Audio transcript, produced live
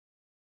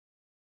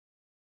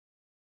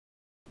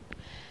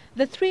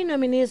The three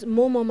nominees,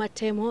 Momo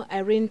Matemo,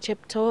 Irene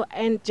Chepto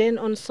and Jane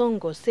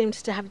Onsongo, seemed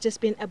to have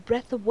just been a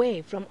breath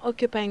away from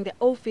occupying the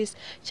office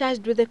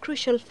charged with the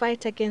crucial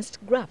fight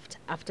against graft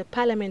after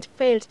Parliament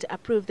failed to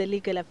approve the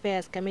Legal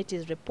Affairs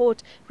Committee's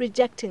report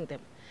rejecting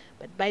them.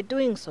 But by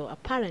doing so,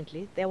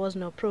 apparently, there was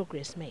no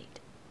progress made.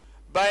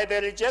 By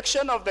the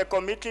rejection of the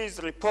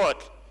committee's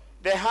report,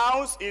 the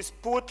House is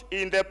put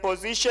in the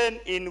position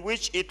in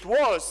which it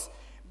was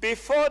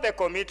before the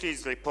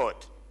committee's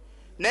report,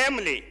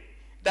 namely,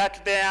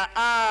 that there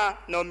are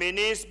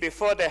nominees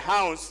before the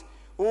House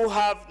who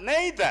have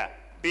neither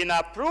been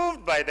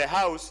approved by the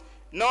House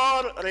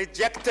nor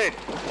rejected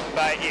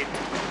by it.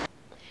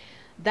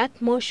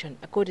 That motion,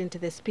 according to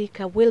the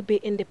Speaker, will be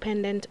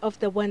independent of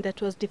the one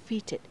that was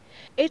defeated.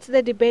 It's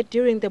the debate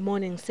during the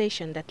morning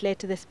session that led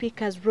to the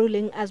Speaker's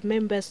ruling as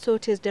members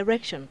sought his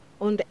direction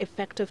on the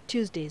effect of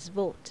Tuesday's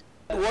vote.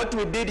 What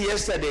we did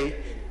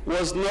yesterday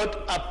was not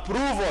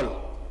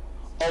approval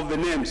of the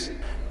names.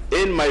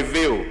 In my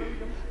view,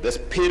 the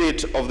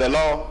spirit of the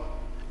law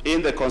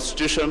in the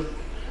Constitution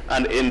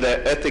and in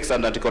the Ethics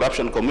and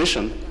Anti-Corruption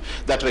Commission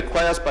that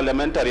requires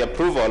parliamentary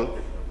approval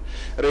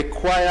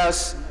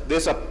requires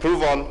this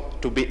approval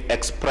to be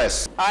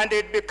expressed. And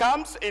it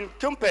becomes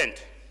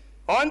incumbent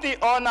on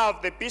the owner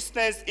of the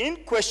business in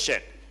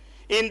question,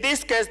 in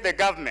this case the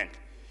government,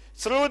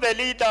 through the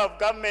leader of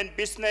government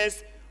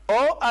business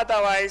or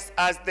otherwise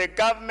as the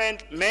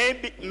government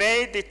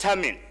may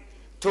determine,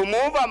 to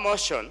move a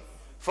motion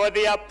for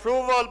the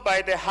approval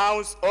by the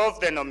House of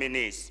the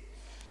nominees.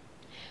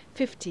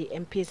 50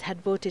 MPs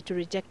had voted to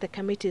reject the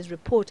committee's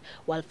report,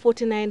 while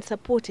 49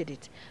 supported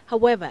it.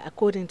 However,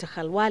 according to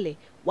Khalwale,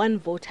 one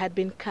vote had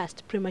been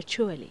cast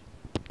prematurely.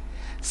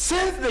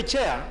 Since the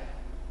chair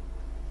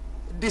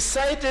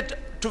decided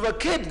to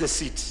vacate the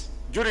seat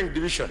during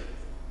division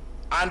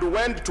and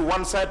went to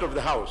one side of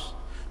the House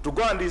to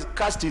go and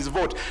cast his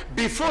vote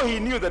before he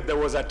knew that there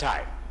was a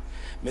tie,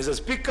 Mr.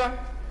 Speaker,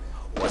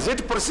 was it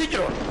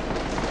procedural?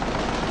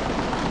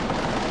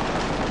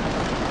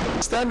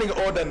 Standing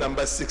order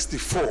number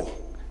 64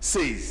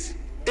 says,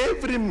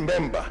 every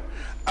member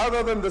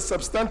other than the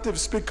substantive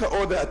speaker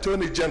or the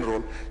attorney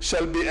general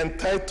shall be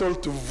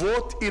entitled to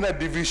vote in a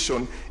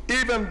division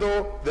even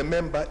though the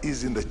member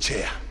is in the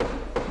chair.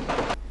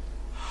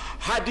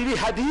 Had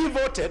he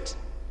voted,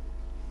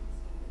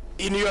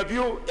 in your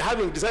view,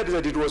 having decided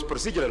that it was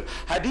procedural,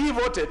 had he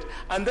voted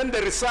and then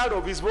the result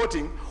of his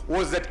voting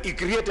was that he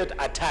created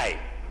a tie,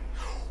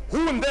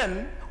 who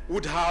then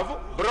would have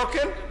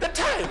broken the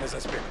tie, Mr.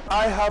 Speaker?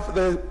 I have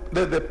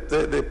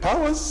the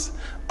powers,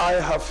 I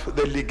have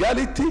the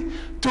legality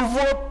to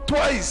vote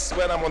twice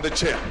when I'm on the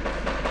chair.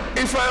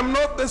 If I am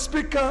not the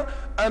Speaker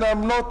and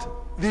I'm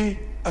not the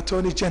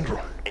Attorney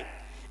General.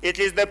 It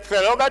is the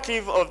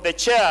prerogative of the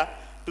chair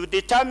to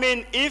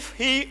determine if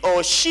he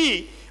or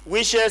she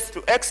wishes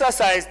to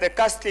exercise the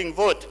casting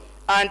vote,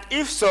 and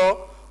if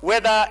so,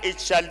 whether it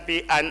shall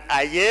be an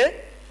aye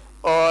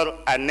or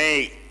a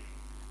nay,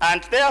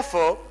 and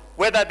therefore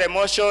whether the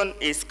motion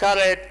is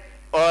carried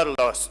or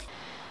lost.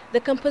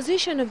 The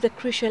composition of the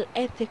crucial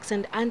Ethics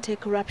and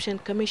Anti-Corruption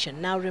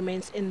Commission now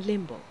remains in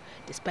limbo,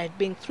 despite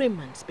being 3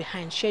 months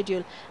behind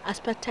schedule as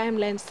per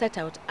timelines set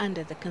out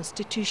under the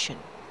Constitution.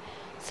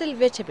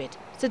 Sylvia Chebet,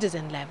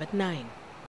 Citizen Live at 9.